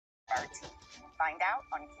our team. Find out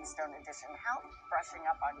on Keystone Edition Health, brushing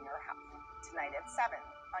up on your health. Tonight at 7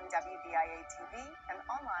 on WVIA TV and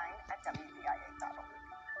online at WVIA.org.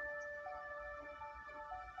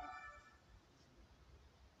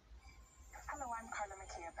 Hello, I'm Carla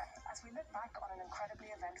McCabe. As we look back on an incredibly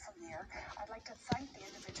eventful year, I'd like to thank the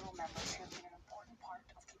individual members who have been an important part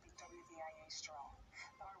of keeping WVIA strong.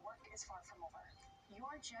 But our work is far from over.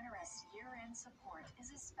 Your generous year-end support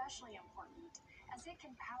is especially important as it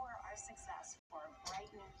can power our success for a bright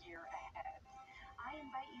new year ahead. I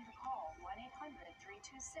invite you to call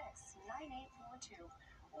 1-800-326-9842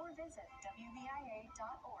 or visit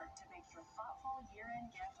WVIA.org to make your thoughtful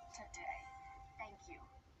year-end gift today. Thank you.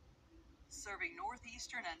 Serving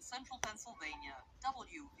northeastern and central Pennsylvania,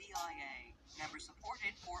 WVIA. Member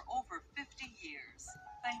supported for over 50 years.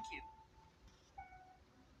 Thank you.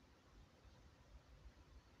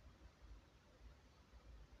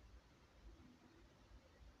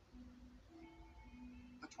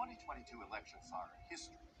 The 2022 elections are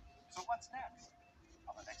history. So what's next?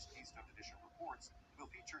 On the next Keystone Edition Reports, we'll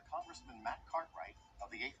feature Congressman Matt Cartwright of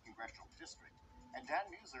the 8th Congressional District and Dan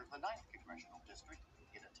Muser of the 9th Congressional District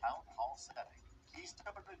in a town hall setting.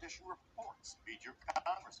 Keystone Edition Reports feed your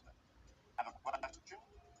congressman. Have a question?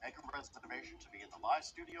 Make a reservation to be in the live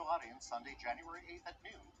studio audience Sunday, January 8th at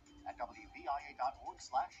noon at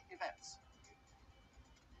WVIA.org/events.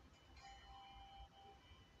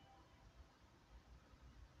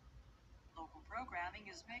 Local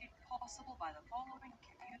programming is made possible by the following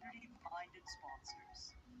community-minded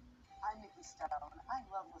sponsors. I'm Nikki Stone. I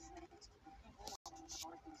love listening to the people of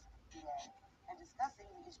Northeast PA and discussing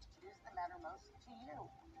the issues that matter most to you.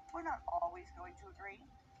 We're not always going to agree,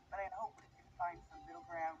 but I hope we can find some middle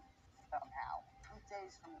ground somehow.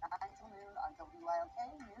 Weekdays from 9 till noon on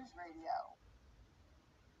WVIA News Radio.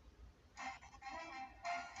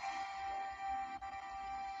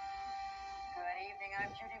 Good evening.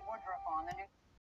 I'm Judy Woodruff on the news.